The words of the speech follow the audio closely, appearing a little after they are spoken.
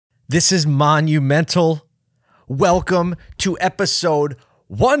This is monumental. Welcome to episode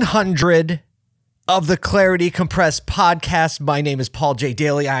 100 of the Clarity Compressed podcast. My name is Paul J.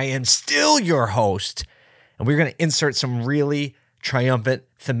 Daly. I am still your host, and we're going to insert some really triumphant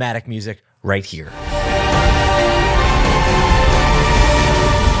thematic music right here.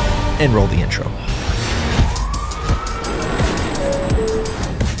 And roll the intro.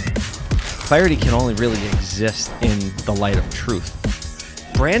 Clarity can only really exist in the light of truth.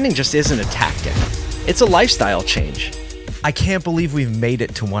 Branding just isn't a tactic. It's a lifestyle change. I can't believe we've made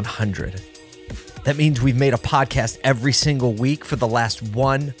it to 100. That means we've made a podcast every single week for the last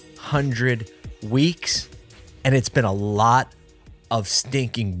 100 weeks. And it's been a lot of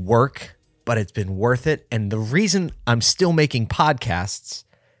stinking work, but it's been worth it. And the reason I'm still making podcasts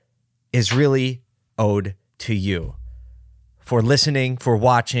is really owed to you. For listening, for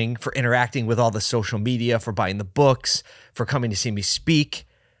watching, for interacting with all the social media, for buying the books, for coming to see me speak,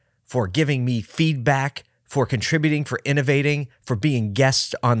 for giving me feedback, for contributing, for innovating, for being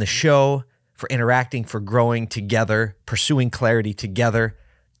guests on the show, for interacting, for growing together, pursuing clarity together.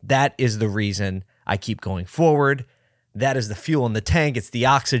 That is the reason I keep going forward. That is the fuel in the tank. It's the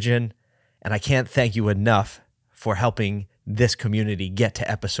oxygen. And I can't thank you enough for helping this community get to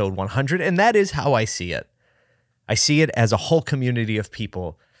episode 100. And that is how I see it. I see it as a whole community of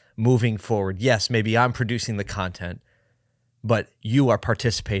people moving forward. Yes, maybe I'm producing the content, but you are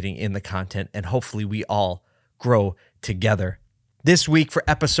participating in the content, and hopefully we all grow together. This week for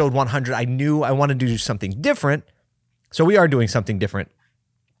episode 100, I knew I wanted to do something different, so we are doing something different.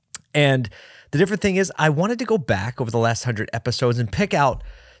 And the different thing is I wanted to go back over the last 100 episodes and pick out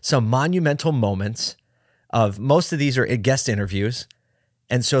some monumental moments of, most of these are guest interviews,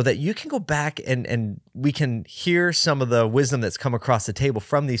 and so that you can go back and we can hear some of the wisdom that's come across the table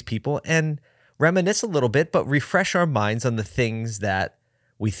from these people and reminisce a little bit, but refresh our minds on the things that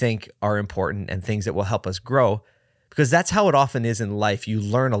we think are important and things that will help us grow, because that's how it often is in life. You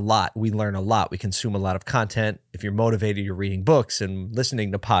learn a lot. We learn a lot. We consume a lot of content. If you're motivated, you're reading books and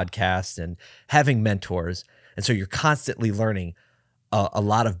listening to podcasts and having mentors. And so you're constantly learning a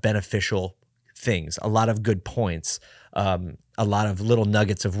lot of beneficial things, a lot of good points, a lot of little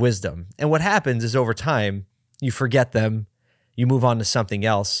nuggets of wisdom. And what happens is over time, you forget them, you move on to something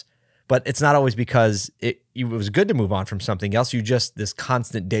else. But it's not always because it was good to move on from something else. This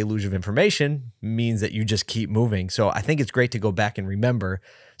constant deluge of information means that you just keep moving. So I think it's great to go back and remember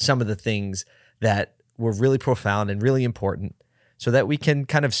some of the things that were really profound and really important so that we can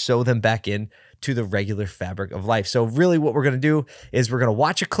kind of sew them back in to the regular fabric of life. So really what we're going to do is we're going to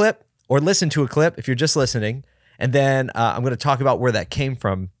watch a clip or listen to a clip if you're just listening. And then I'm going to talk about where that came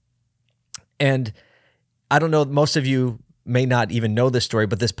from. And I don't know, most of you may not even know this story,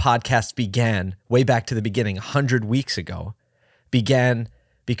 but this podcast began way back to the beginning, 100 weeks ago, began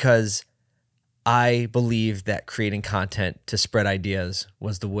because I believed that creating content to spread ideas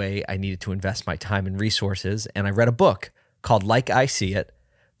was the way I needed to invest my time and resources. And I read a book called Like I See It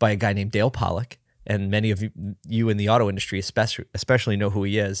by a guy named Pollak. And many of you in the auto industry especially know who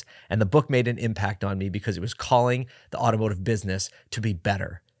he is. And the book made an impact on me because it was calling the automotive business to be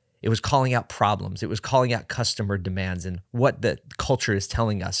better. It was calling out problems. It was calling out customer demands and what the culture is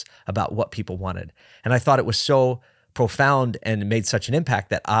telling us about what people wanted. And I thought it was so profound and it made such an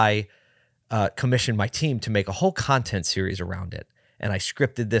impact that I commissioned my team to make a whole content series around it. And I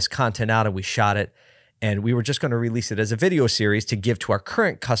scripted this content out and we shot it. And we were just going to release it as a video series to give to our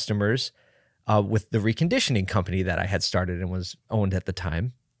current customers with the reconditioning company that I had started and was owned at the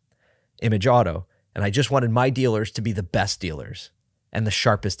time, Image Auto. And I just wanted my dealers to be the best dealers and the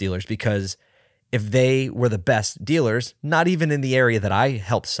sharpest dealers, because if they were the best dealers, not even in the area that I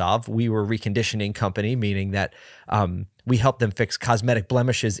helped solve, we were a reconditioning company, meaning that we helped them fix cosmetic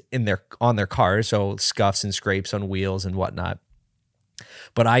blemishes on their cars, so scuffs and scrapes on wheels and whatnot.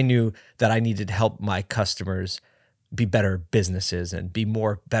 But I knew that I needed to help my customers be better businesses and be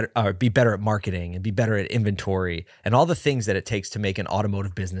better at marketing and be better at inventory and all the things that it takes to make an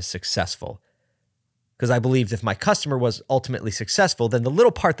automotive business successful. Because I believed if my customer was ultimately successful, then the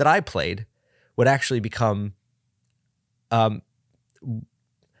little part that I played would actually become, the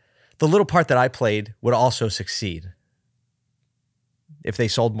little part that I played would also succeed. If they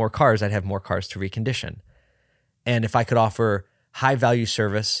sold more cars, I'd have more cars to recondition. And if I could offer high value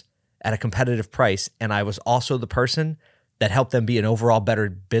service at a competitive price, and I was also the person that helped them be an overall better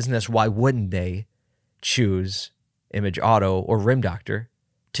business, why wouldn't they choose Image Auto or Rim Doctor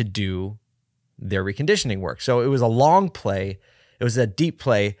to do their reconditioning work? So it was a long play. It was a deep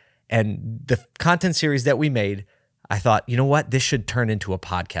play. And the content series that we made, I thought, you know what? This should turn into a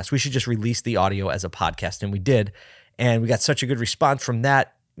podcast. We should just release the audio as a podcast. And we did. And we got such a good response from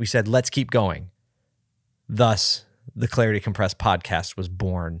that. we said, let's keep going. Thus, the Clarity Compressed podcast was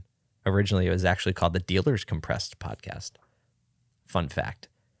born. Originally, it was actually called the Dealers Compressed podcast. Fun fact.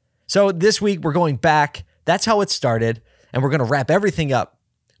 So this week, we're going back. That's how it started. And we're going to wrap everything up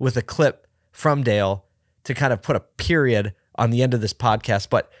with a clip from Dale to kind of put a period on the end of this podcast.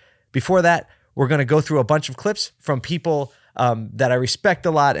 But before that, we're going to go through a bunch of clips from people that I respect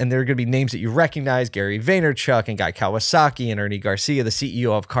a lot, and they're going to be names that you recognize: Gary Vaynerchuk and Guy Kawasaki and Ernie Garcia, the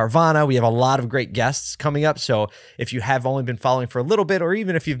CEO of Carvana. We have a lot of great guests coming up, so if you have only been following for a little bit, or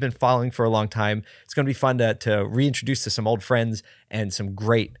even if you've been following for a long time, it's going to be fun to reintroduce to some old friends and some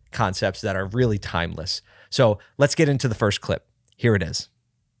great concepts that are really timeless. So let's get into the first clip. Here it is.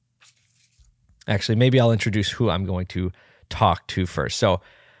 Actually, maybe I'll introduce who I'm going to talk to first. So,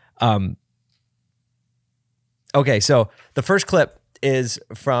 okay, so the first clip is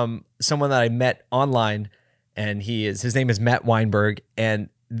from someone that I met online, and his name is Matt Weinberg. And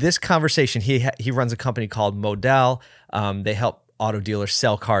this conversation, he runs a company called Modal. They help auto dealers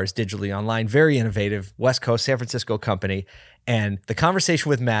sell cars digitally online. Very innovative, West Coast, San Francisco company. And the conversation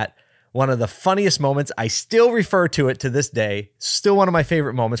with Matt, one of the funniest moments, I still refer to it to this day, still one of my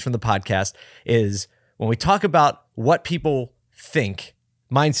favorite moments from the podcast, is when we talk about what people think,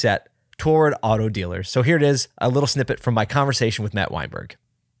 mindset, toward auto dealers. So here it is, a little snippet from my conversation with Matt Weinberg.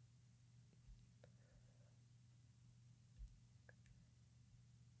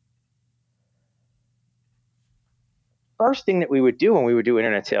 First thing that we would do when we would do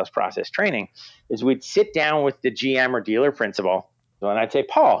internet sales process training is we'd sit down with the GM or dealer principal, and I'd say,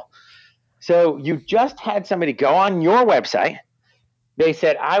 Paul, so you just had somebody go on your website. They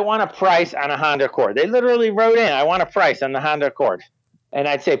said, I want a price on a Honda Accord. They literally wrote in, I want a price on the Honda Accord. And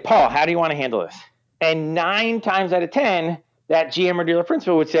I'd say, Paul, how do you want to handle this? And 9 times out of 10, that GM or dealer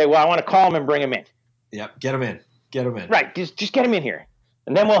principal would say, well, I want to call him and bring him in. Yep, get him in. Get him in. Right, just get him in here,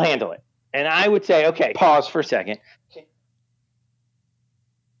 and then we'll handle it. And I would say, okay, pause for a second.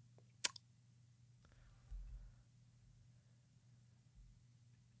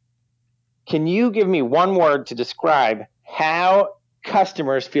 Can you give me one word to describe how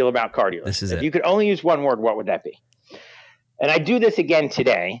customers feel about car dealers? This is if you could only use one word, what would that be? And I do this again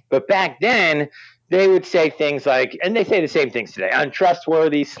today, but back then they would say things like, and they say the same things today,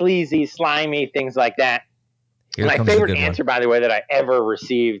 untrustworthy, sleazy, slimy, things like that. My favorite answer, by the way, that I ever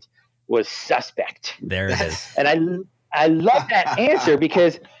received was suspect. There it is. And I love that answer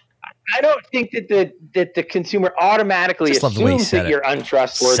because I don't think that the consumer automatically assumes that you're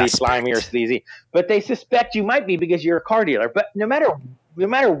untrustworthy, slimy, or sleazy, but they suspect you might be because you're a car dealer. But no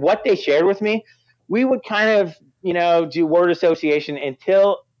matter what they shared with me, we would kind of do word association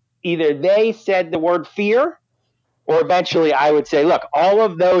until either they said the word fear, or eventually I would say, look, all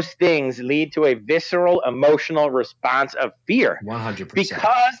of those things lead to a visceral emotional response of fear. 100%.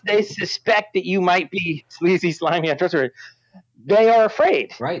 Because they suspect that you might be sleazy, slimy, untrustworthy. They are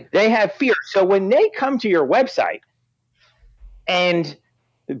afraid. Right. They have fear. So when they come to your website and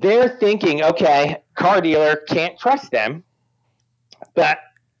they're thinking, okay, car dealer, can't trust them, but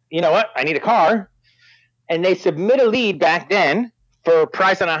you know what? I need a car. And they submit a lead back then for a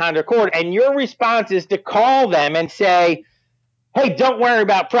price on a Honda Accord, and your response is to call them and say, hey, don't worry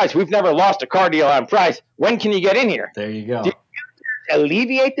about price. We've never lost a car deal on price. When can you get in here? There you go. Did you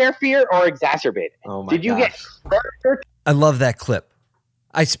alleviate their fear or exacerbate it? Oh my Did you gosh. get further? I love that clip.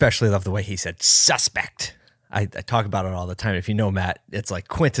 I especially love the way he said suspect. I talk about it all the time. If you know Matt, it's like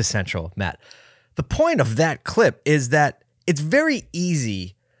quintessential Matt. The point of that clip is that it's very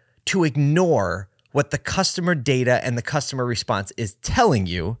easy to ignore what the customer data and the customer response is telling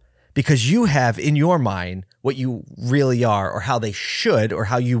you, because you have in your mind what you really are, or how they should, or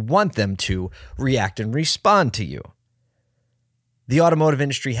how you want them to react and respond to you. The automotive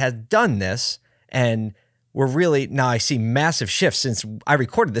industry has done this, and now I see massive shifts since I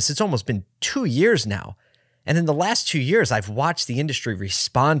recorded this. It's almost been 2 years now. And in the last 2 years, I've watched the industry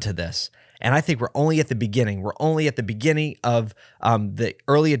respond to this. And I think we're only at the beginning. We're only at the beginning of the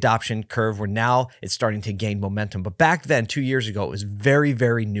early adoption curve, where now it's starting to gain momentum. But back then, 2 years ago, it was very,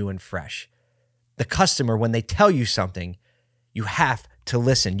 very new and fresh. The customer, when they tell you something, you have to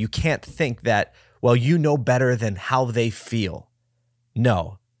listen. You can't think that, well, you know better than how they feel.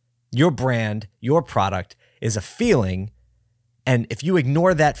 No, your brand, your product is a feeling. And if you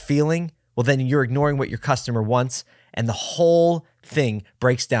ignore that feeling, well, then you're ignoring what your customer wants. And the whole thing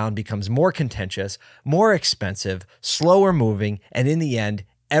breaks down, becomes more contentious, more expensive, slower moving, and in the end,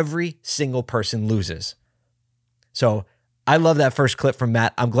 every single person loses. So I love that first clip from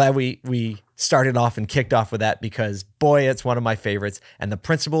Matt. I'm glad we started off and kicked off with that because, boy, it's one of my favorites. And the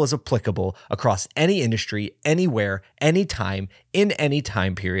principle is applicable across any industry, anywhere, anytime, in any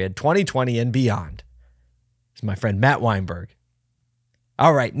time period, 2020 and beyond. It's my friend Matt Weinberg.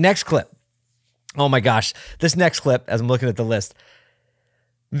 All right, next clip. Oh my gosh, this next clip, as I'm looking at the list,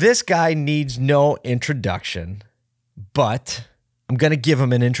 this guy needs no introduction, but I'm going to give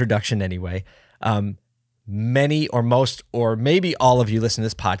him an introduction anyway. Many or most, or maybe all of you listening to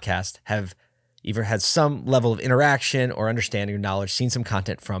this podcast have either had some level of interaction or understanding or knowledge, seen some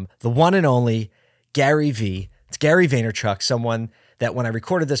content from the one and only Gary V. It's Gary Vaynerchuk, someone that when I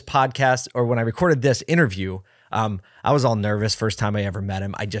recorded this podcast or when I recorded this interview, I was all nervous first time I ever met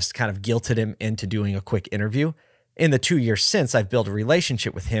him. I just kind of guilted him into doing a quick interview. In the 2 years since, I've built a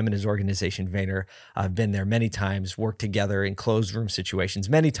relationship with him and his organization, Vayner. I've been there many times, worked together in closed room situations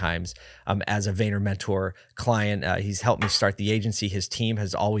many times as a Vayner mentor client. He's helped me start the agency. His team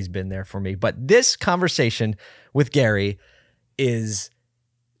has always been there for me. But this conversation with Gary is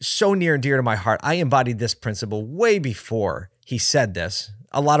so near and dear to my heart. I embodied this principle way before he said this.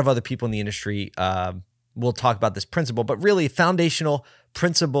 A lot of other people in the industry will talk about this principle, but really foundational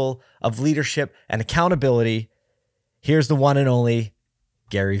principle of leadership and accountability. Here's the one and only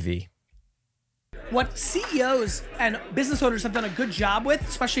Gary V. What CEOs and business owners have done a good job with,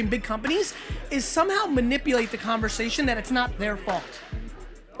 especially in big companies, is somehow manipulate the conversation that it's not their fault.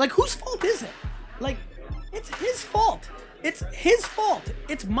 Like, whose fault is it? Like, it's his fault. It's his fault.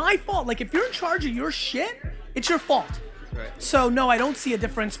 It's my fault. Like, if you're in charge of your shit, it's your fault. Right. So no, I don't see a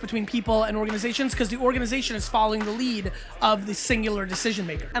difference between people and organizations because the organization is following the lead of the singular decision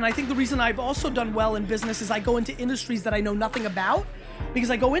maker. And I think the reason I've also done well in business is I go into industries that I know nothing about because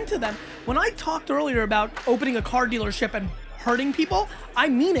I go into them. When I talked earlier about opening a car dealership and hurting people, I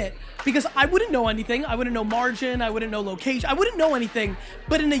mean it because I wouldn't know anything. I wouldn't know margin. I wouldn't know location. I wouldn't know anything.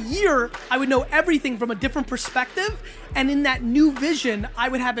 But in a year, I would know everything from a different perspective. And in that new vision, I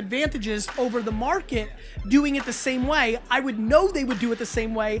would have advantages over the market doing it the same way. I would know they would do it the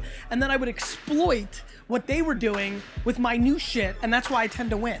same way. And then I would exploit what they were doing with my new shit. And that's why I tend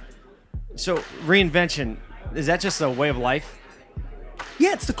to win. So reinvention, is that just a way of life?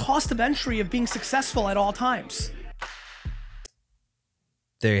 Yeah, it's the cost of entry of being successful at all times.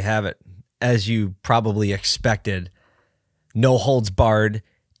 There you have it. As you probably expected, no holds barred,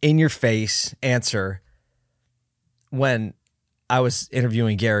 in your face answer. When I was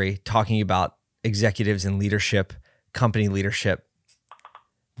interviewing Gary, talking about executives and leadership, company leadership,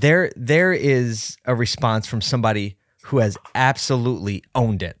 there is a response from somebody who has absolutely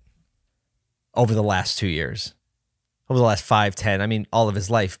owned it over the last 2 years, over the last 5, 10, I mean, all of his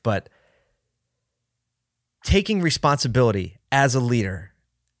life, but taking responsibility as a leader.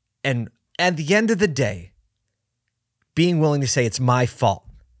 And at the end of the day, being willing to say it's my fault,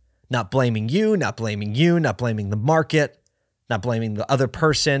 not blaming you, not blaming you, not blaming the market, not blaming the other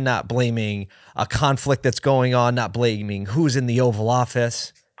person, not blaming a conflict that's going on, not blaming who's in the Oval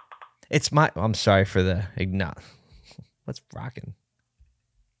Office. It's my, I'm sorry for the, no, what's rocking?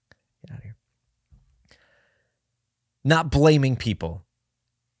 Get out of here. Not blaming people.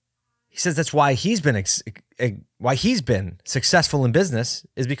 He says that's why he's been successful in business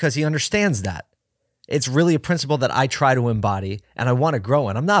is because he understands that. It's really a principle that I try to embody and I want to grow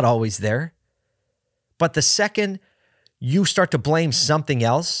in. I'm not always there. But the second you start to blame something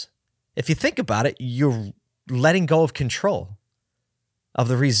else, if you think about it, you're letting go of control of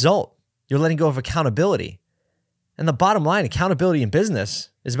the result. You're letting go of accountability. And the bottom line, accountability in business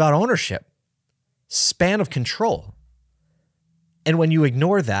is about ownership, span of control. And when you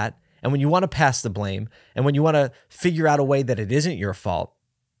ignore that, and when you want to pass the blame, and when you want to figure out a way that it isn't your fault,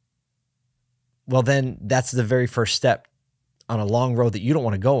 well, then that's the very first step on a long road that you don't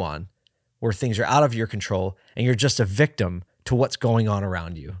want to go on, where things are out of your control and you're just a victim to what's going on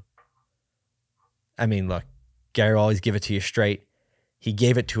around you. I mean, look, Gary will always give it to you straight. He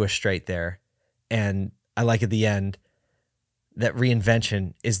gave it to us straight there. And I like at the end that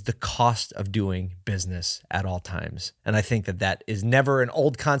reinvention is the cost of doing business at all times. And I think that that is never an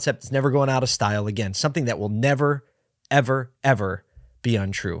old concept. It's never going out of style. Again, something that will never, ever, ever be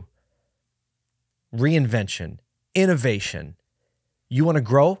untrue. Reinvention, innovation. You want to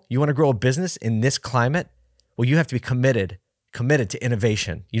grow? You want to grow a business in this climate? Well, you have to be committed to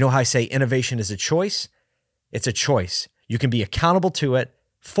innovation. You know how I say innovation is a choice? It's a choice. You can be accountable to it,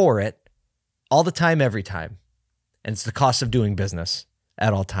 for it, all the time, every time. And it's the cost of doing business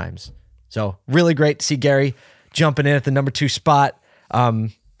at all times. So really great to see Gary jumping in at the number 2 spot. I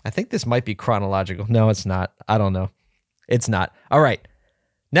think this might be chronological. No, it's not. I don't know. It's not. All right.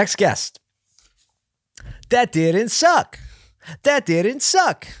 Next guest. That didn't suck. That didn't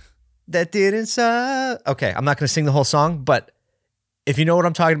suck. That didn't suck. Okay, I'm not going to sing the whole song, but if you know what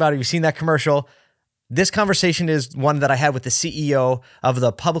I'm talking about, if you've seen that commercial, this conversation is one that I had with the CEO of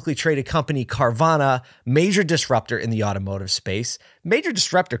the publicly traded company Carvana, major disruptor in the automotive space, major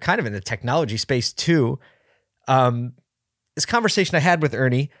disruptor kind of in the technology space too. This conversation I had with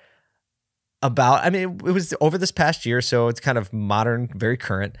Ernie about, I mean, it was over this past year, so it's kind of modern, very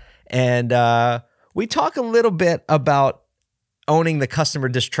current. And we talk a little bit about owning the customer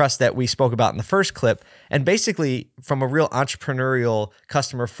distrust that we spoke about in the first clip. And basically, from a real entrepreneurial,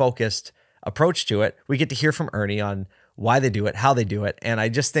 customer-focused approach to it, we get to hear from Ernie on why they do it, how they do it. And I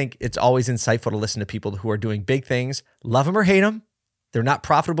just think it's always insightful to listen to people who are doing big things, love them or hate them. They're not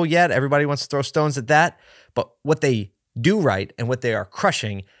profitable yet. Everybody wants to throw stones at that. But what they do right and what they are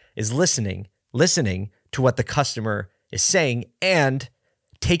crushing is listening to what the customer is saying and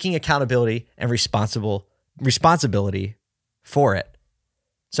taking accountability and responsibility for it.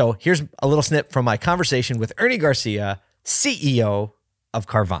 So here's a little snip from my conversation with Ernie Garcia, CEO of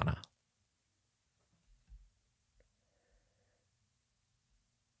Carvana.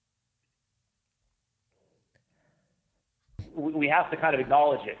 We have to kind of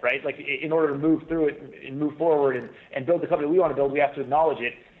acknowledge it, right? Like in order to move through it and move forward and build the company we want to build, we have to acknowledge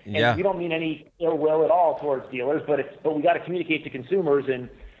it. And we don't mean any ill will at all towards dealers, but we got to communicate to consumers, and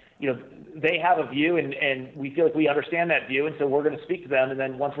they have a view, and we feel like we understand that view, and so we're going to speak to them. And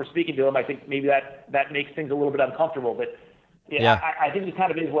then once we're speaking to them, I think maybe that makes things a little bit uncomfortable. But I think it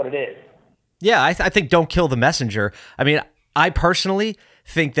kind of is what it is. Yeah, I think don't kill the messenger. I mean, I personally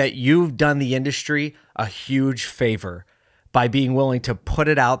think that you've done the industry a huge favor by being willing to put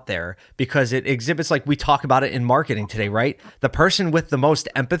it out there, because it exhibits, like we talk about it in marketing today, right? The person with the most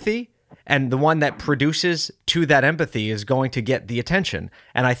empathy and the one that produces to that empathy is going to get the attention.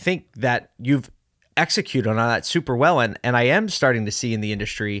 And I think that you've executed on that super well. And I am starting to see in the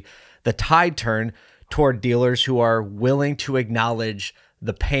industry the tide turn toward dealers who are willing to acknowledge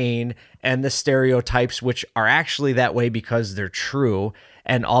the pain and the stereotypes, which are actually that way because they're true,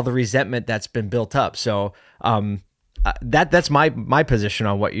 and all the resentment that's been built up. So, that's my position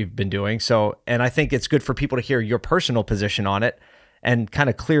on what you've been doing. So, and I think it's good for people to hear your personal position on it and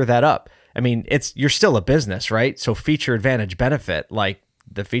kind of clear that up. I mean, you're still a business, right? So feature, advantage, benefit, like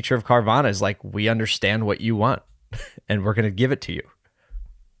the feature of Carvana is like, we understand what you want and we're going to give it to you.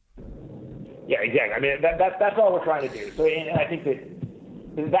 Yeah, exactly. I mean, that's all we're trying to do. So, and I think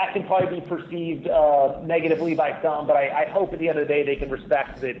that can probably be perceived negatively by some, but I hope at the end of the day they can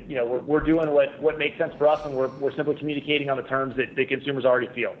respect that we're doing what makes sense for us, and we're simply communicating on the terms that the consumers already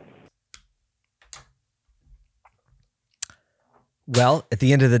feel. Well, at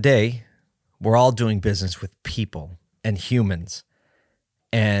the end of the day, we're all doing business with people and humans,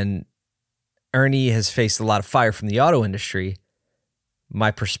 and Ernie has faced a lot of fire from the auto industry.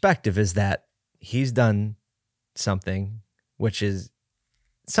 My perspective is that he's done something which is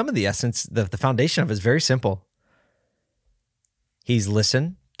some of the essence, the foundation of it is very simple. He's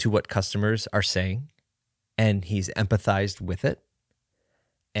listened to what customers are saying, and he's empathized with it,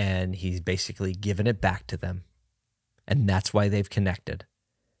 and he's basically given it back to them. And that's why they've connected.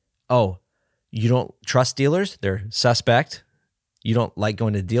 Oh, you don't trust dealers? They're suspect. You don't like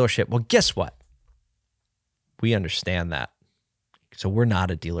going to the dealership? Well, guess what? We understand that. So we're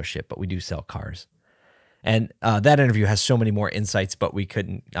not a dealership, but we do sell cars. And that interview has so many more insights, but we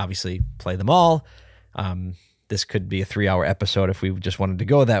couldn't obviously play them all. This could be a 3-hour episode if we just wanted to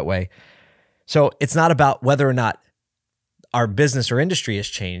go that way. So it's not about whether or not our business or industry has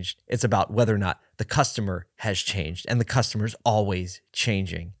changed. It's about whether or not the customer has changed, and the customer's always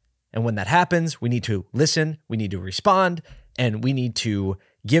changing. And when that happens, we need to listen, we need to respond, and we need to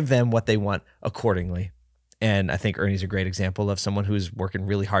give them what they want accordingly. And I think Ernie's a great example of someone who's working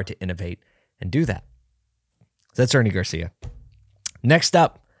really hard to innovate and do that. So that's Ernie Garcia. Next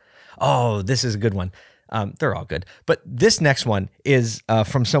up, this is a good one. They're all good. But this next one is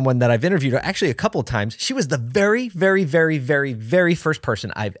from someone that I've interviewed actually a couple of times. She was the very, very, very, very, very first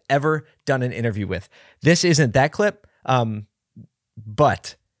person I've ever done an interview with. This isn't that clip,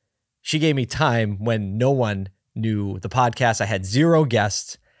 but she gave me time when no one knew the podcast. I had 0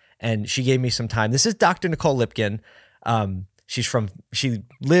 guests, and she gave me some time. This is Dr. Nicole Lipkin. She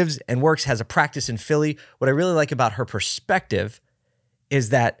lives and works, has a practice in Philly. What I really like about her perspective is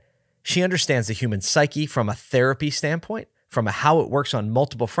that she understands the human psyche from a therapy standpoint, from how it works on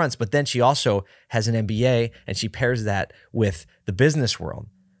multiple fronts, but then she also has an MBA, and she pairs that with the business world.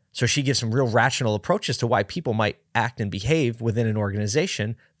 So she gives some real rational approaches to why people might act and behave within an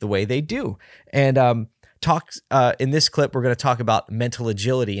organization the way they do. And talks in this clip, we're going to talk about mental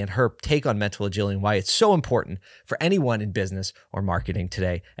agility and her take on mental agility and why it's so important for anyone in business or marketing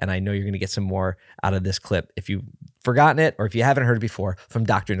today. And I know you're going to get some more out of this clip if you've forgotten it or if you haven't heard it before from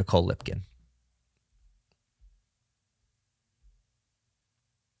Dr. Nicole Lipkin.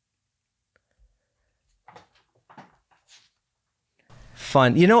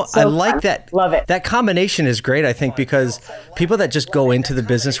 Fun. You know, I like that. Love it. That combination is great, I think, because people that just go into the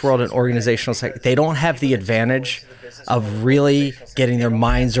business world and organizational side, they don't have the advantage of really getting their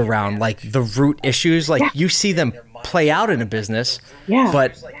minds around like the root issues. Like you see them play out in a business,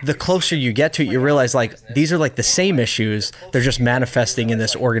 but the closer you get to it, you realize like these are like the same issues. They're just manifesting in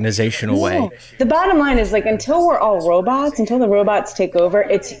this organizational way. The bottom line is like until we're all robots, until the robots take over,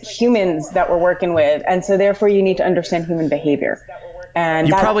 it's humans that we're working with. And so therefore you need to understand human behavior. And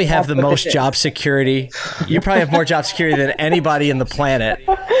you probably have the most job security. You probably have more job security than anybody in the planet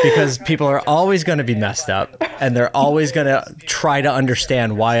because people are always going to be messed up and they're always going to try to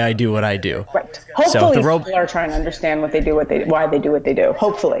understand why I do what I do. Right. Hopefully people are trying to understand why they do what they do.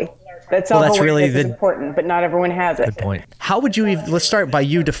 Hopefully. That's really important, but not everyone has it. Good point. How would you, let's start by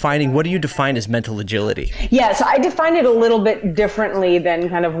you defining, what do you define as mental agility? Yeah, so I define it a little bit differently than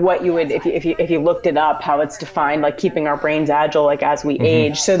kind of what you would, if you looked it up, how it's defined, like keeping our brains agile, like as we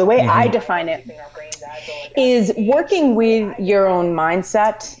age. So the way I define it is working with your own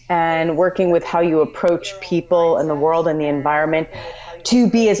mindset and working with how you approach people and the world and the environment to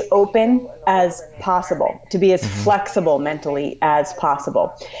be as open as possible, to be as flexible mentally as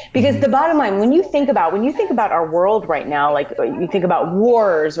possible. Because the bottom line, when you think about our world right now, like you think about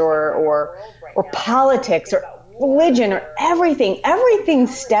wars or politics or religion or everything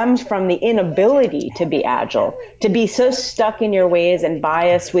stems from the inability to be agile, to be so stuck in your ways and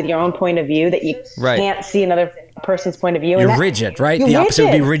biased with your own point of view that you can't see another person's point of view. You're rigid, right? The opposite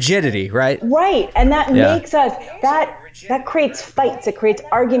would be rigidity, right? Right. And that makes us, that creates fights, it creates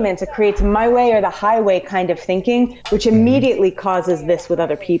arguments, it creates my way or the highway kind of thinking, which immediately causes this with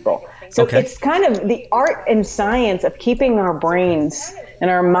other people. So it's kind of the art and science of keeping our brains and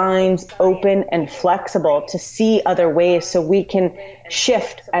our minds open and flexible to see other ways so we can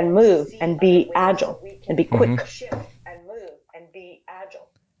shift and move and be agile and be quick. Shift and move and be agile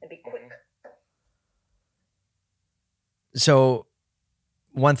and be quick. So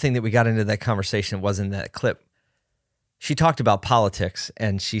one thing that we got into that conversation was in that clip. She talked about politics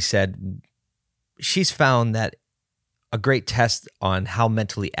and she said she's found that a great test on how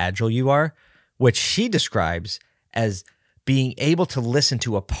mentally agile you are, which she describes as being able to listen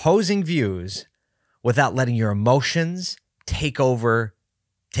to opposing views without letting your emotions take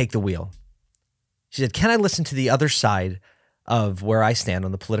the wheel. She said, can I listen to the other side of where I stand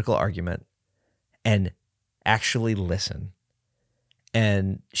on the political argument and actually listen?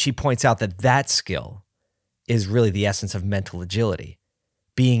 And she points out that that skill is really the essence of mental agility,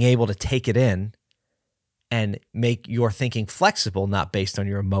 being able to take it in and make your thinking flexible, not based on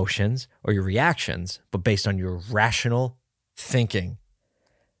your emotions or your reactions, but based on your rational thinking.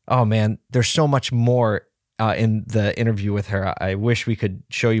 Oh man, there's so much more in the interview with her. I wish we could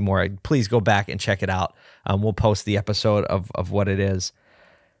show you more. Please go back and check it out. We'll post the episode of what it is.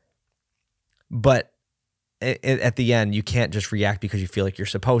 But at the end, you can't just react because you feel like you're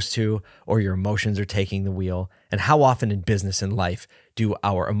supposed to, or your emotions are taking the wheel. And how often in business and life do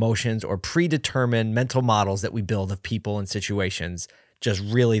our emotions or predetermined mental models that we build of people and situations, just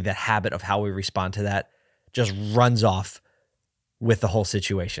really the habit of how we respond to that just runs off with the whole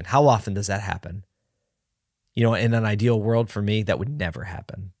situation? How often does that happen? You know, in an ideal world for me, that would never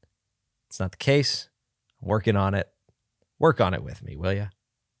happen. It's not the case. I'm working on it. Work on it with me, will you?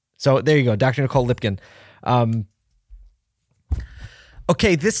 So there you go, Dr. Nicole Lipkin.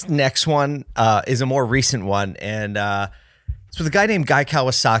 Okay, this next one is a more recent one, and it's with a guy named Guy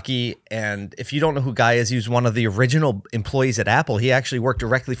Kawasaki. And if you don't know who Guy is, he was one of the original employees at Apple. He actually worked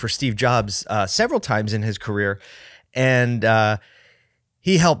directly for Steve Jobs several times in his career, and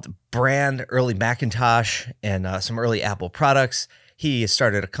he helped brand early Macintosh and some early Apple products. He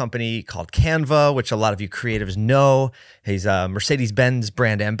started a company called Canva, which a lot of you creatives know. He's a Mercedes-Benz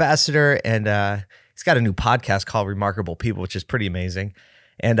brand ambassador, and he's got a new podcast called Remarkable People, which is pretty amazing.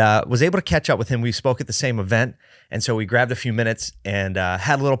 And was able to catch up with him. We spoke at the same event, and so we grabbed a few minutes and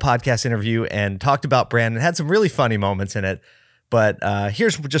had a little podcast interview and talked about brand and had some really funny moments in it. But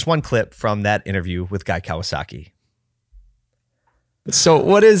here's just one clip from that interview with Guy Kawasaki. So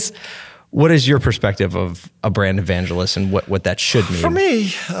what is your perspective of a brand evangelist and what that should mean? For me,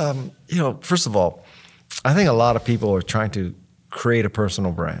 first of all, I think a lot of people are trying to create a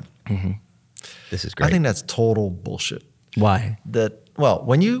personal brand. Mm-hmm. This is great. I think that's total bullshit. Why? Well,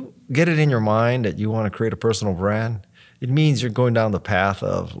 when you get it in your mind that you want to create a personal brand, it means you're going down the path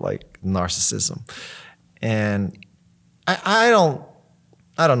of like narcissism. And I don't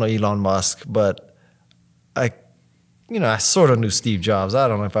know Elon Musk, but I sort of knew Steve Jobs. I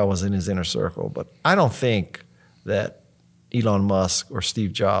don't know if I was in his inner circle, but I don't think that Elon Musk or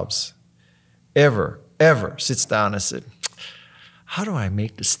Steve Jobs ever sits down and said, how do I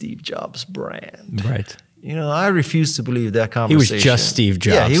make the Steve Jobs brand? Right. I refuse to believe that conversation. He was just Steve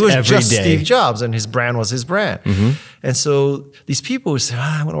Jobs. Yeah, he was every just day. Steve Jobs, and his brand was his brand. Mm-hmm. And so these people who say,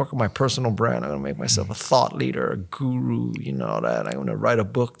 I'm going to work on my personal brand. I'm going to make myself a thought leader, a guru, that. I'm going to write a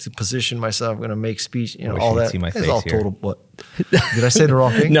book to position myself. I'm going to make speech, all that. It's all total. What? Did I say the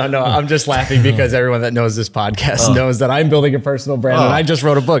wrong thing? No, I'm just laughing because everyone that knows this podcast knows that I'm building a personal brand and I just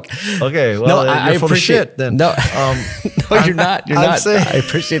wrote a book. Okay, well, I appreciate shit then. No, no, you're not. You're not. I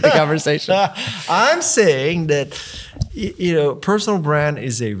appreciate the conversation. I'm saying that personal brand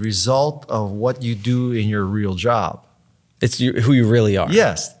is a result of what you do in your real job. It's who you really are.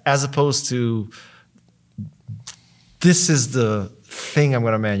 Yes, as opposed to this is the thing I'm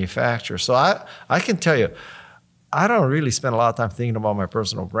going to manufacture. So I can tell you, I don't really spend a lot of time thinking about my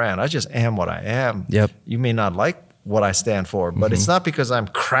personal brand. I just am what I am. Yep. You may not like what I stand for, but it's not because I'm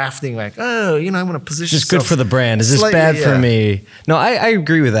crafting like, I'm going to position. Just good for the brand. Is this bad for me? No, I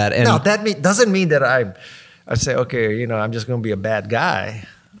agree with that. And no, that doesn't mean that I say, okay, I'm just going to be a bad guy,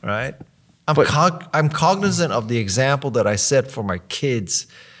 right? I'm cognizant of the example that I set for my kids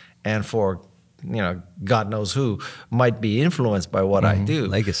and for, God knows who might be influenced by what I do.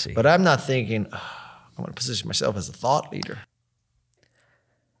 Legacy. But I'm not thinking, I want to position myself as a thought leader.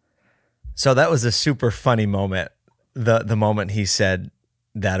 So that was a super funny moment, the moment he said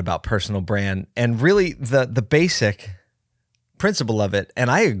that about personal brand, and really the basic principle of it, and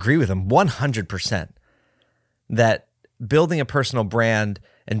I agree with him 100%, that building a personal brand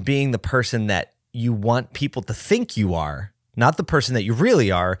and being the person that you want people to think you are, not the person that you really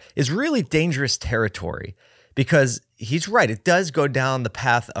are, is really dangerous territory, because he's right. It does go down the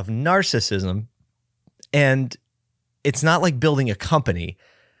path of narcissism. And it's not like building a company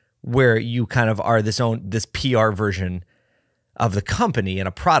where you kind of are this PR version of the company and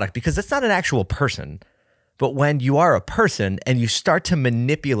a product, because that's not an actual person. But when you are a person and you start to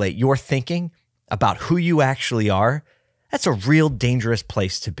manipulate your thinking about who you actually are, that's a real dangerous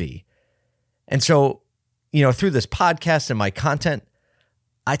place to be. And so, through this podcast and my content,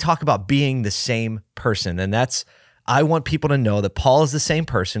 I talk about being the same person. And I want people to know that Paul is the same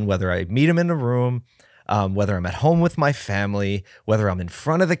person, whether I meet him in a room, whether I'm at home with my family, whether I'm in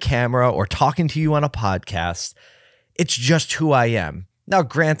front of the camera or talking to you on a podcast. It's just who I am. Now,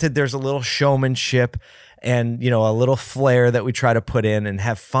 granted, there's a little showmanship and, a little flair that we try to put in and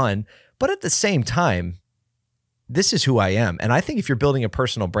have fun. But at the same time, this is who I am. And I think if you're building a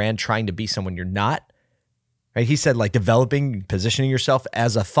personal brand trying to be someone you're not, right? He said like developing, positioning yourself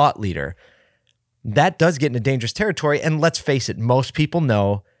as a thought leader, that does get into dangerous territory. And let's face it, most people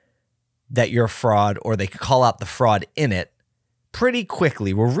know that you're a fraud, or they call out the fraud in it pretty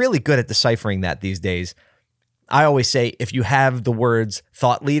quickly. We're really good at deciphering that these days. I always say, if you have the words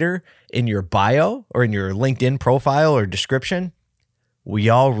thought leader in your bio or in your LinkedIn profile or description, we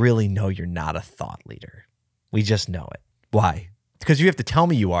all really know you're not a thought leader. We just know it. Why? Because you have to tell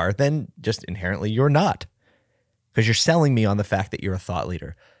me you are, then just inherently you're not. Because you're selling me on the fact that you're a thought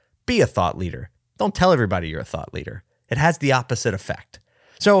leader. Be a thought leader. Don't tell everybody you're a thought leader. It has the opposite effect.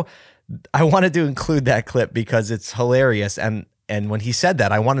 So I wanted to include that clip because it's hilarious. And when he said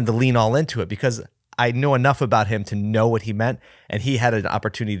that, I wanted to lean all into it because I know enough about him to know what he meant, and he had an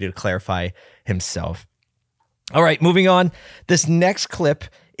opportunity to clarify himself. All right, moving on. This next clip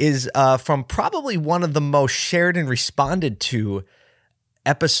is from probably one of the most shared and responded to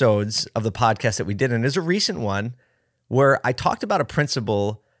episodes of the podcast that we did, and it's a recent one where I talked about a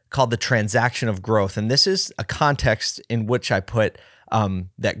principle called the transaction of growth. And this is a context in which I put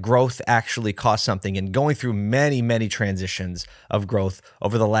that growth actually costs something, and going through many, many transitions of growth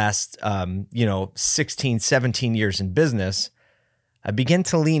over the last, 16, 17 years in business, I begin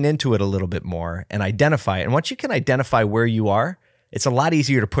to lean into it a little bit more and identify it. And once you can identify where you are, it's a lot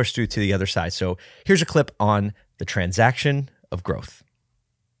easier to push through to the other side. So here's a clip on the transaction of growth.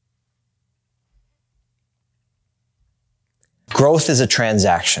 Growth is a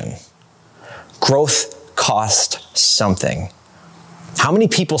transaction. Growth costs something. How many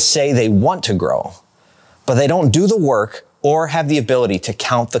people say they want to grow, but they don't do the work or have the ability to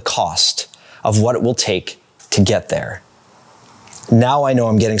count the cost of what it will take to get there? Now I know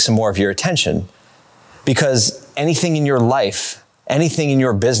I'm getting some more of your attention, because anything in your life, anything in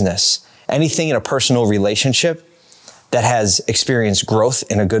your business, anything in a personal relationship, that has experienced growth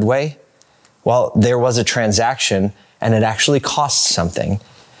in a good way, well, there was a transaction and it actually costs something.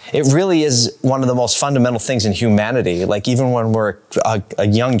 It really is one of the most fundamental things in humanity. Like even when we're a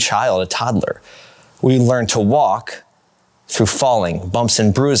young child, a toddler, we learn to walk through falling, bumps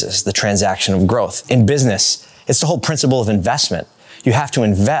and bruises, the transaction of growth. In business, it's the whole principle of investment. You have to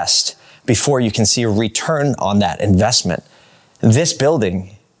invest before you can see a return on that investment. This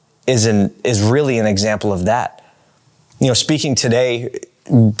building is really an example of that. You know, speaking today,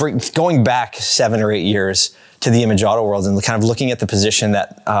 going back 7 or 8 years to the image auto world and kind of looking at the position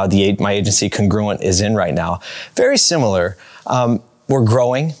that my agency Congruent is in right now, very similar. We're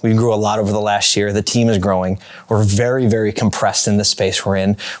growing. We grew a lot over the last year. The team is growing. We're very, very compressed in the space we're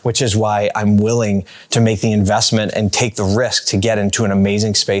in, which is why I'm willing to make the investment and take the risk to get into an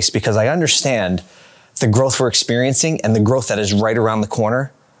amazing space, because I understand the growth we're experiencing and the growth that is right around the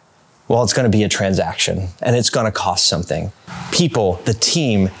corner. Well, it's going to be a transaction and it's going to cost something. People, the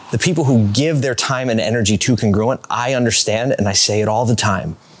team, the people who give their time and energy to Congruent, I understand, and I say it all the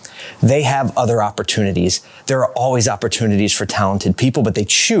time. They have other opportunities. There are always opportunities for talented people, but they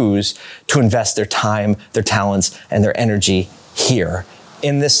choose to invest their time, their talents, and their energy here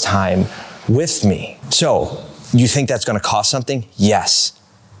in this time with me. So, you think that's going to cost something? Yes.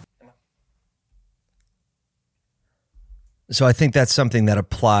 So I think that's something that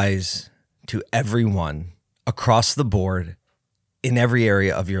applies to everyone across the board in every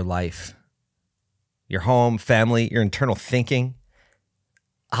area of your life. Your home, family, your internal thinking,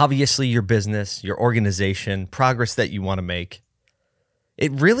 obviously your business, your organization, progress that you want to make.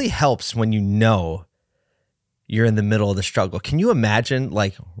 It really helps when you know you're in the middle of the struggle. Can you imagine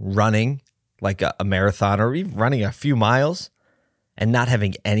like running like a marathon or even running a few miles and not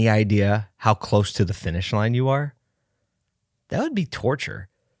having any idea how close to the finish line you are? That would be torture.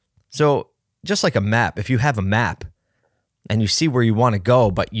 So just like a map, if you have a map and you see where you want to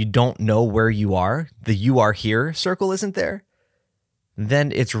go, but you don't know where you are, the "you are here" circle isn't there,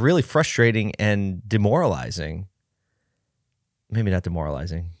 then it's really frustrating and demoralizing. Maybe not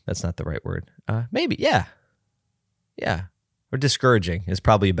demoralizing. That's not the right word. Maybe, yeah. Yeah. Or discouraging is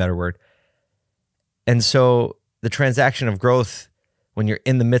probably a better word. And so the transaction of growth, when you're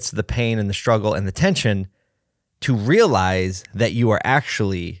in the midst of the pain and the struggle and the tension, to realize that you are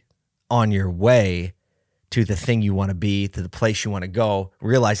actually on your way to the thing you want to be, to the place you want to go,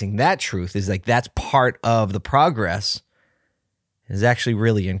 realizing that truth is like that's part of the progress is actually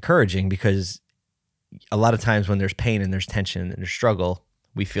really encouraging, because a lot of times when there's pain and there's tension and there's struggle,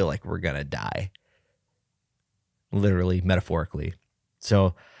 we feel like we're going to die. Literally, metaphorically.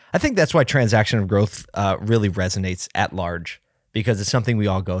 So I think that's why transaction of growth really resonates at large, because it's something we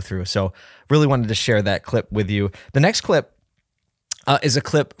all go through. So really wanted to share that clip with you. The next clip is a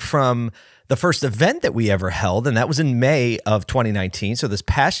clip from the first event that we ever held, and that was in May of 2019, so this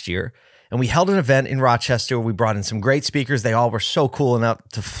past year. And we held an event in Rochester. We brought in some great speakers. They all were so cool enough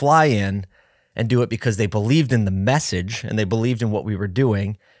to fly in and do it because they believed in the message and they believed in what we were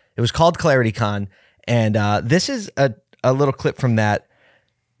doing. It was called ClarityCon, and this is a little clip from that.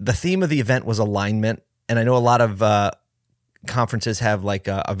 The theme of the event was alignment, and I know a lot of conferences have like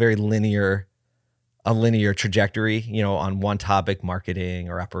a very linear trajectory, you know, on one topic, marketing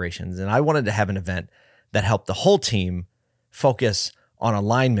or operations. And I wanted to have an event that helped the whole team focus on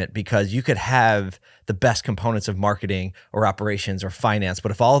alignment, because you could have the best components of marketing or operations or finance,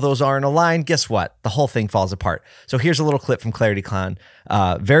 but if all of those aren't aligned, guess what? The whole thing falls apart. So here's a little clip from ClarityCon,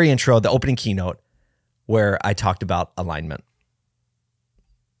 very intro, the opening keynote, where I talked about alignment.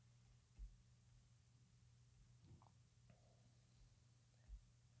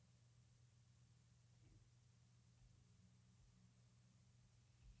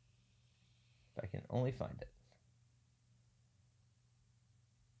 If I can only find it.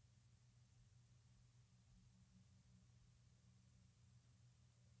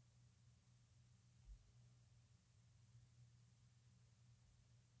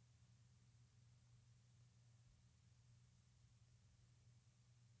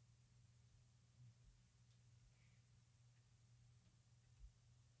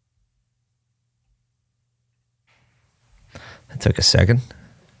 That took a second.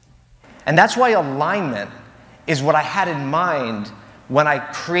 And that's why alignment is what I had in mind when I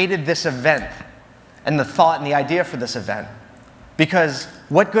created this event and the thought and the idea for this event. Because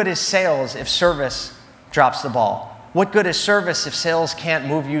what good is sales if service drops the ball? What good is service if sales can't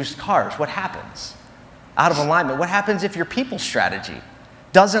move used cars? What happens? Out of alignment. What happens if your people strategy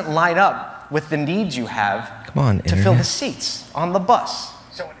doesn't line up with the needs you have to fill the seats on the bus?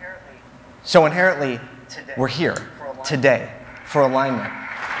 So inherently, we're here today for alignment.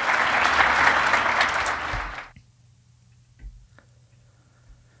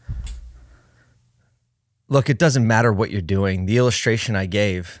 Look, it doesn't matter what you're doing. The illustration I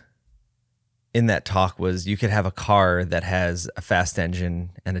gave in that talk was you could have a car that has a fast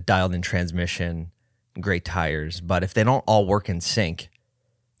engine and a dialed-in transmission, great tires, but if they don't all work in sync,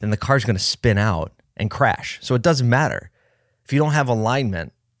 then the car's going to spin out and crash. So it doesn't matter. If you don't have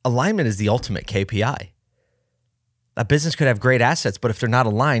alignment, alignment is the ultimate KPI. A business could have great assets, but if they're not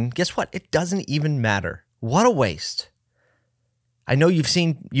aligned, guess what? It doesn't even matter. What a waste. I know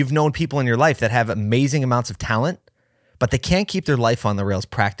you've known people in your life that have amazing amounts of talent, but they can't keep their life on the rails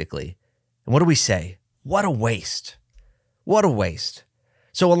practically. And what do we say? What a waste. What a waste.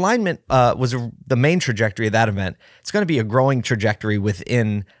 So alignment was the main trajectory of that event. It's going to be a growing trajectory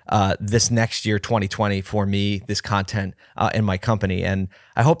within this next year, 2020, for me, this content in my company. And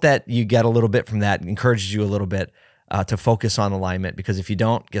I hope that you get a little bit from that, encourages you a little bit to focus on alignment, because if you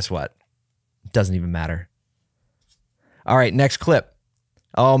don't, guess what? It doesn't even matter. All right, next clip.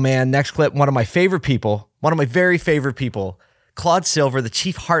 Oh man, next clip. One of my favorite people, one of my very favorite people, Claude Silver, the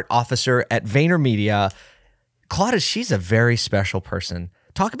Chief Heart Officer at VaynerMedia. Claude, she's a very special person.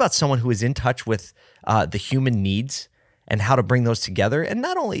 Talk about someone who is in touch with the human needs and how to bring those together. And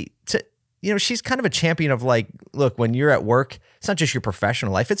not only to, she's kind of a champion of like, look, when you're at work, it's not just your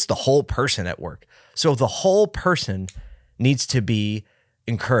professional life, it's the whole person at work. So the whole person needs to be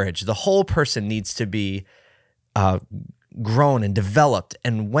encouraged. The whole person needs to be grown and developed.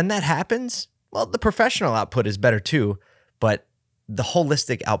 And when that happens, well, the professional output is better too, but the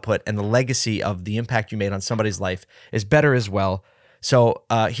holistic output and the legacy of the impact you made on somebody's life is better as well. So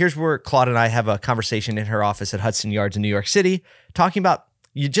here's where Claude and I have a conversation in her office at Hudson Yards in New York City, talking about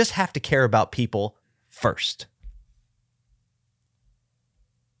you just have to care about people first.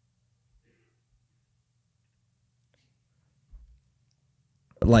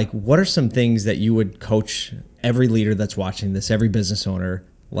 Like, what are some things that you would coach every leader that's watching this, every business owner,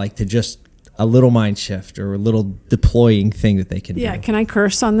 like to just a little mind shift or a little deploying thing that they can do? Yeah, can I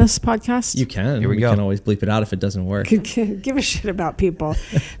curse on this podcast? You can. Here we go. We can always bleep it out if it doesn't work. Give a shit about people.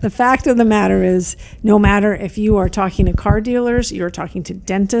 The fact of the matter is, no matter if you are talking to car dealers, you're talking to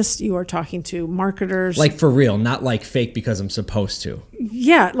dentists, you are talking to marketers. Like for real, not like fake because I'm supposed to.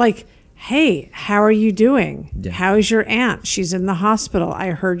 Yeah, like, hey, how are you doing? Yeah. How is your aunt? She's in the hospital.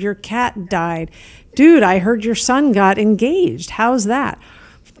 I heard your cat died. Dude, I heard your son got engaged. How's that?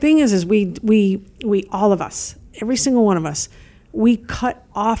 Thing is we all of us, every single one of us, we cut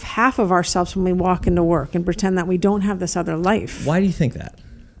off half of ourselves when we walk into work and pretend that we don't have this other life. Why do you think that?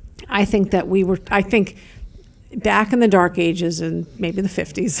 I think back in the dark ages and maybe the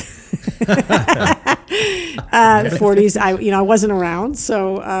 50s, 40s, I wasn't around.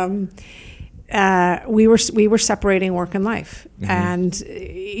 So we were separating work and life. Mm-hmm.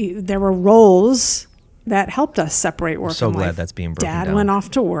 And there were roles that helped us separate work and life. So glad that's being broken down. Dad went off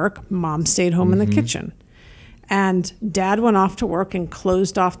to work. Mom stayed home in the kitchen. And Dad went off to work and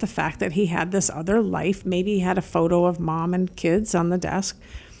closed off the fact that he had this other life. Maybe he had a photo of mom and kids on the desk.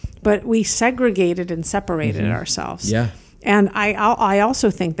 But we segregated and separated ourselves. Yeah. And I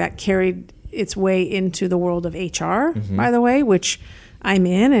also think that carried its way into the world of HR, by the way, which I'm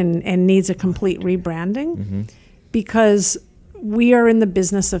in and needs a complete rebranding because we are in the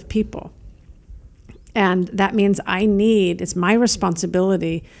business of people. And that means it's my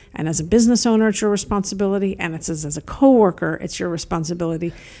responsibility, and as a business owner, it's your responsibility, and it's as a coworker, it's your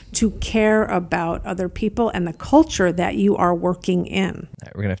responsibility to care about other people and the culture that you are working in. All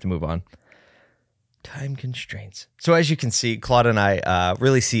right, we're going to have to move on. Time constraints. So as you can see, Claude and I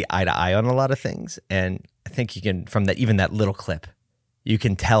really see eye to eye on a lot of things. And I think you can, from even that little clip, you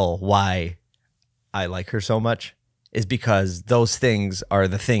can tell why I like her so much is because those things are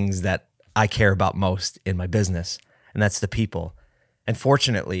the things that I care about most in my business, and that's the people. And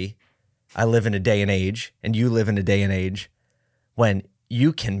fortunately, I live in a day and age, and you live in a day and age when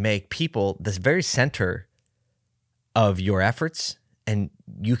you can make people the very center of your efforts, and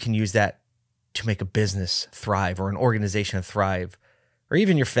you can use that to make a business thrive or an organization thrive or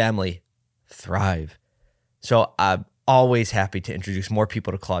even your family thrive. So I'm always happy to introduce more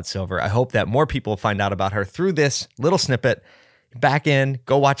people to Claude Silver. I hope that more people find out about her through this little snippet. Back in,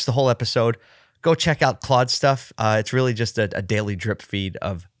 go watch the whole episode. Go check out Claude's stuff. It's really just a daily drip feed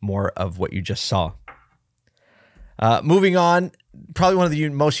of more of what you just saw. Moving on, probably one of the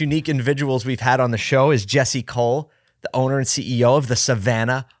most unique individuals we've had on the show is Jesse Cole, the owner and CEO of the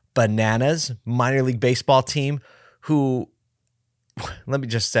Savannah Bananas minor league baseball team, who, let me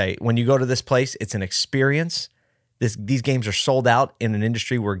just say, when you go to this place, it's an experience. These games are sold out in an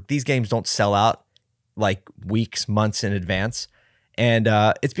industry where these games don't sell out like weeks, months in advance. And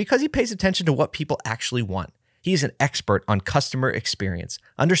it's because he pays attention to what people actually want. He's an expert on customer experience,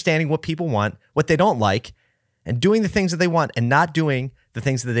 understanding what people want, what they don't like, and doing the things that they want and not doing the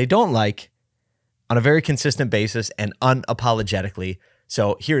things that they don't like on a very consistent basis and unapologetically.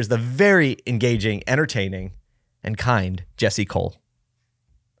 So here's the very engaging, entertaining, and kind Jesse Cole.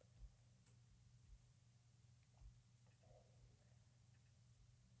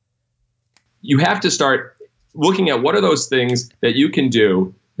 You have to start looking at what are those things that you can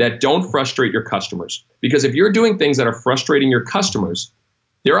do that don't frustrate your customers. Because if you're doing things that are frustrating your customers,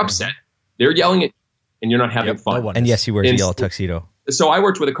 they're upset, they're yelling at you, and you're not having fun. And yes, he wears a yellow tuxedo. So I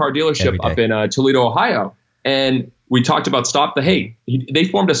worked with a car dealership up in Toledo, Ohio, and we talked about Stop the Hate. They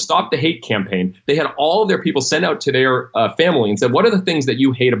formed a Stop the Hate campaign. They had all of their people send out to their family and said, what are the things that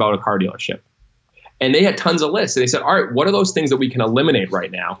you hate about a car dealership? And they had tons of lists. And they said, all right, what are those things that we can eliminate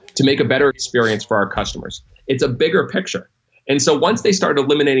right now to make a better experience for our customers? It's a bigger picture. And so once they started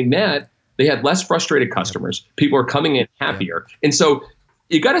eliminating that, they had less frustrated customers. People are coming in happier. And so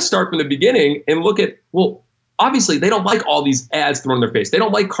you got to start from the beginning and look at, well, obviously they don't like all these ads thrown in their face. They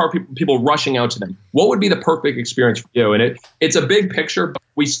don't like people rushing out to them. What would be the perfect experience for you? And it's a big picture, but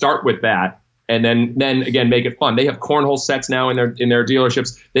we start with that. And then again, make it fun. They have cornhole sets now in their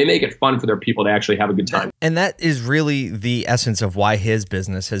dealerships. They make it fun for their people to actually have a good time. And that is really the essence of why his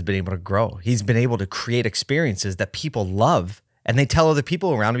business has been able to grow. He's been able to create experiences that people love, and they tell other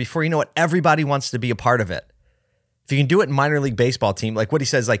people around him. Before you know it, everybody wants to be a part of it. If you can do it in minor league baseball team, like what he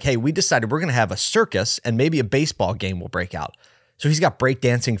says, like, hey, we decided we're going to have a circus and maybe a baseball game will break out. So he's got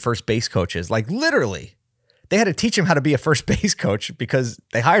breakdancing first base coaches, like literally. They had to teach him how to be a first base coach because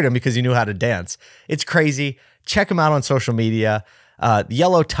they hired him because he knew how to dance. It's crazy. Check him out on social media.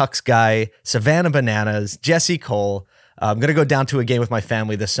 Yellow Tux Guy, Savannah Bananas, Jesse Cole. I'm going to go down to a game with my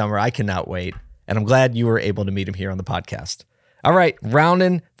family this summer. I cannot wait. And I'm glad you were able to meet him here on the podcast. All right,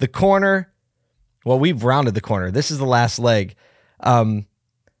 rounding the corner. Well, we've rounded the corner. This is the last leg.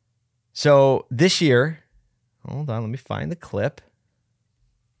 So this year, hold on, let me find the clip.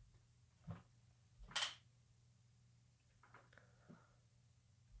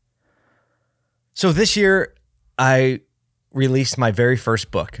 So this year, I released my very first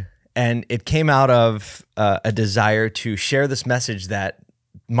book, and it came out of a desire to share this message that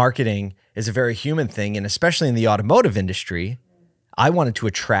marketing is a very human thing, and especially in the automotive industry, I wanted to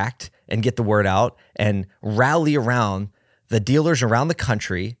attract and get the word out and rally around the dealers around the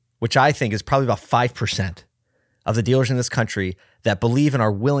country, which I think is probably about 5% of the dealers in this country that believe and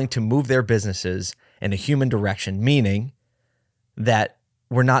are willing to move their businesses in a human direction, meaning that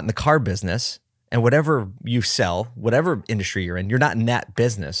we're not in the car business. And whatever you sell, whatever industry you're in, you're not in that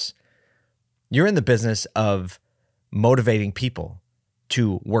business. You're in the business of motivating people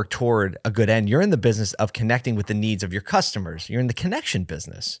to work toward a good end. You're in the business of connecting with the needs of your customers. You're in the connection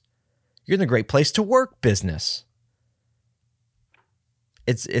business. You're in the great place to work business.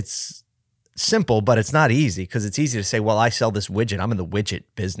 It's simple, but it's not easy because it's easy to say, well, I sell this widget. I'm in the widget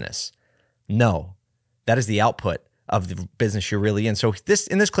business. No, that is the output of the business you're really in. So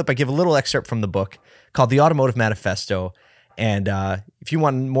in this clip, I give a little excerpt from the book called The Automotive Manifesto. And if you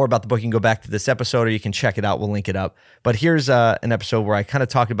want more about the book, you can go back to this episode or you can check it out. We'll link it up. But here's an episode where I kind of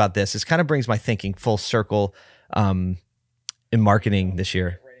talk about this. This kind of brings my thinking full circle in marketing this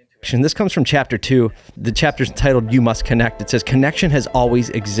year. And this comes from chapter 2. The chapter is entitled, You Must Connect. It says, connection has always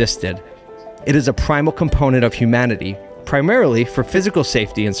existed. It is a primal component of humanity, primarily for physical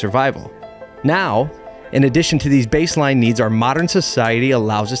safety and survival. Now, in addition to these baseline needs, our modern society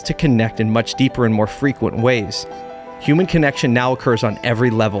allows us to connect in much deeper and more frequent ways. Human connection now occurs on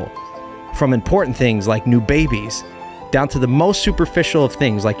every level, from important things like new babies, down to the most superficial of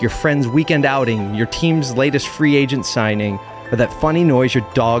things like your friend's weekend outing, your team's latest free agent signing, or that funny noise your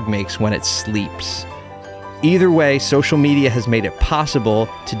dog makes when it sleeps. Either way, social media has made it possible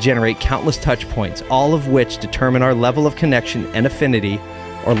to generate countless touch points, all of which determine our level of connection and affinity,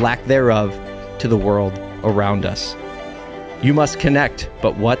 or lack thereof, to the world around us. You must connect,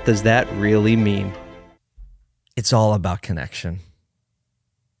 but what does that really mean? It's all about connection.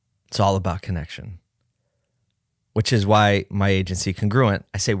 It's all about connection, which is why my agency, Congruent,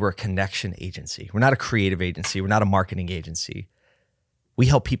 I say we're a connection agency. We're not a creative agency. We're not a marketing agency. We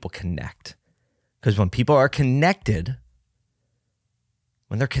help people connect, because when people are connected,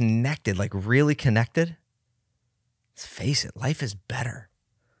 when they're connected, like really connected, let's face it, life is better.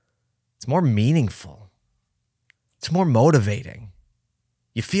 It's more meaningful. It's more motivating.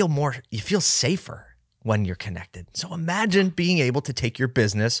 You feel safer when you're connected. So imagine being able to take your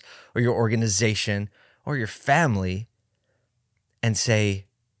business or your organization or your family and say,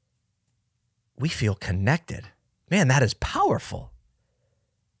 we feel connected. Man, that is powerful,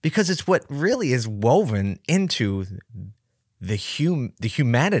 because it's what really is woven into the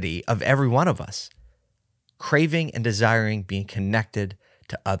humanity of every one of us. craving and desiring being connected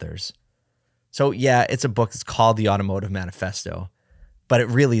to others. So yeah, it's a book that's called The Automotive Manifesto, but it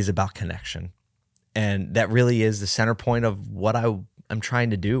really is about connection. And that really is the center point of what I'm trying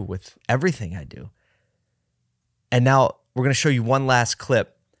to do with everything I do. And now we're going to show you one last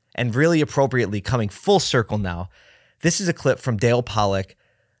clip, and really appropriately coming full circle now. This is a clip from Dale Pollak,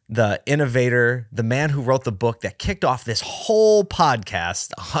 the innovator, the man who wrote the book that kicked off this whole podcast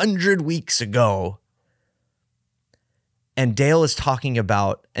 100 weeks ago. And Dale is talking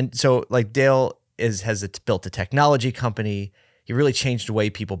about, and so like Dale has built a technology company. He really changed the way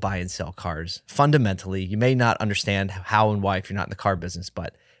people buy and sell cars. Fundamentally, you may not understand how and why if you're not in the car business,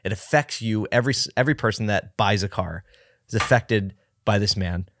 but it affects you. Every person that buys a car is affected by this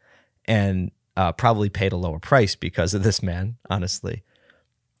man, and probably paid a lower price because of this man, honestly.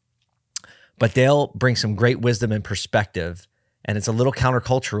 But Dale brings some great wisdom and perspective, and it's a little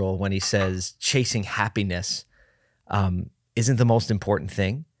countercultural when he says chasing happiness isn't the most important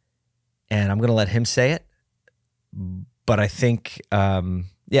thing. And I'm going to let him say it. But I think,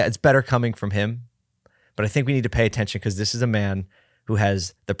 it's better coming from him. But I think we need to pay attention because this is a man who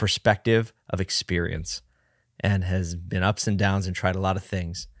has the perspective of experience and has been ups and downs and tried a lot of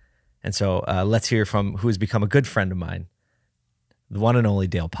things. And so let's hear from who has become a good friend of mine, the one and only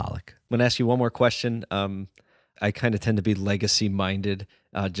Dale Pollak. I'm going to ask you one more question. I kind of tend to be legacy-minded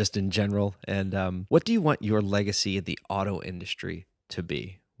just in general. And what do you want your legacy in the auto industry to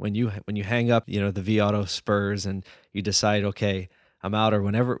be? When you hang up, the V-Auto spurs and you decide, okay, I'm out, or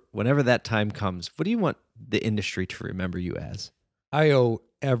whenever that time comes, what do you want the industry to remember you as? I owe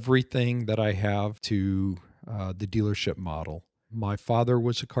everything that I have to the dealership model. My father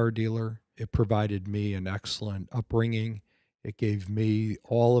was a car dealer. It provided me an excellent upbringing. It gave me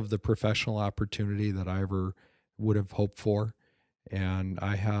all of the professional opportunity that I ever would have hoped for. And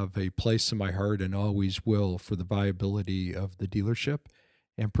I have a place in my heart and always will for the viability of the dealership,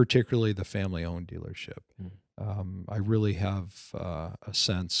 and particularly the family-owned dealership. I really have a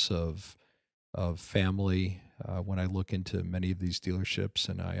sense of family when I look into many of these dealerships,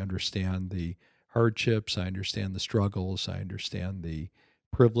 and I understand the hardships, I understand the struggles, I understand the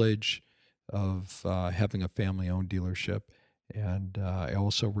privilege of having a family-owned dealership, and I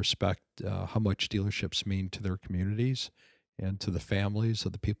also respect how much dealerships mean to their communities and to the families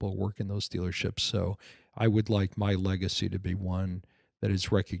of the people who work in those dealerships. So I would like my legacy to be one that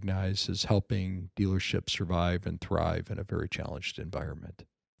is recognized as helping dealerships survive and thrive in a very challenged environment.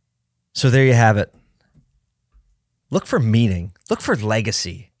 So there you have it. Look for meaning. Look for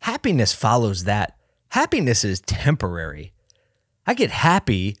legacy. Happiness follows that. Happiness is temporary. I get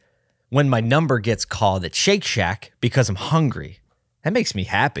happy when my number gets called at Shake Shack because I'm hungry. That makes me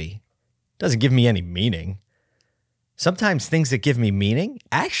happy. Doesn't give me any meaning. Sometimes things that give me meaning,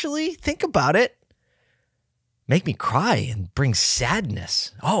 actually, think about it, make me cry and bring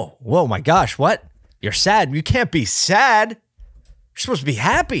sadness. Oh, whoa, my gosh, what? You're sad. You can't be sad. You're supposed to be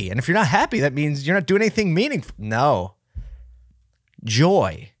happy. And if you're not happy, that means you're not doing anything meaningful. No.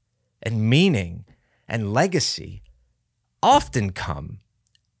 Joy and meaning and legacy often come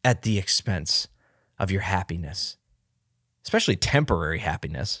at the expense of your happiness, especially temporary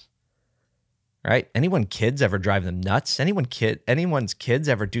happiness, right? Anyone's kids ever drive them nuts? Anyone's kids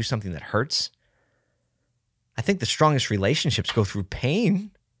ever do something that hurts? I think the strongest relationships go through pain,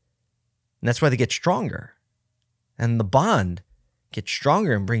 and that's why they get stronger. And the bond gets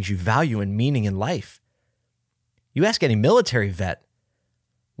stronger and brings you value and meaning in life. You ask any military vet,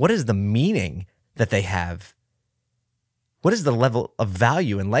 what is the meaning that they have? What is the level of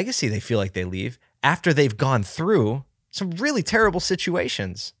value and legacy they feel like they leave after they've gone through some really terrible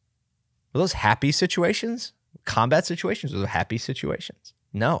situations? Were those happy situations? Combat situations? Were those happy situations?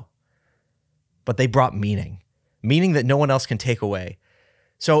 No. But they brought meaning that no one else can take away.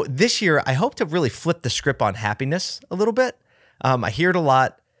 So this year, I hope to really flip the script on happiness a little bit. I hear it a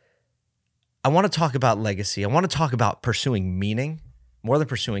lot. I want to talk about legacy. I want to talk about pursuing meaning more than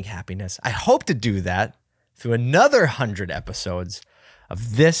pursuing happiness. I hope to do that through another 100 episodes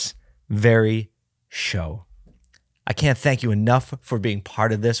of this very show. I can't thank you enough for being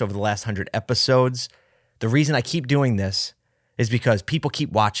part of this over the last 100 episodes. The reason I keep doing this is because people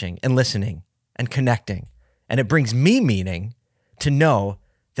keep watching and listening and connecting. And it brings me meaning to know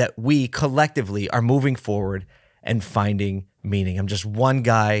that we collectively are moving forward and finding meaning. I'm just one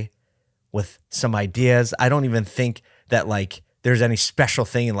guy with some ideas. I don't even think that there's any special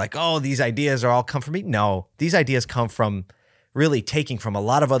thing and these ideas are all come from me. No, these ideas come from really taking from a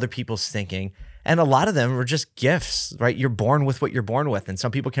lot of other people's thinking And a lot of them are just gifts, right? You're born with what you're born with. And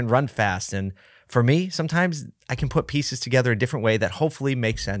some people can run fast. And for me, sometimes I can put pieces together a different way that hopefully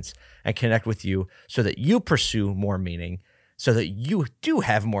makes sense and connect with you so that you pursue more meaning, so that you do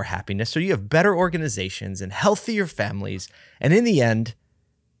have more happiness, so you have better organizations and healthier families. And in the end,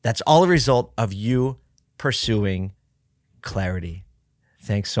 that's all a result of you pursuing clarity.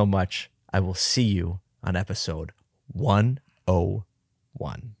 Thanks so much. I will see you on episode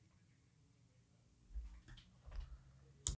 101.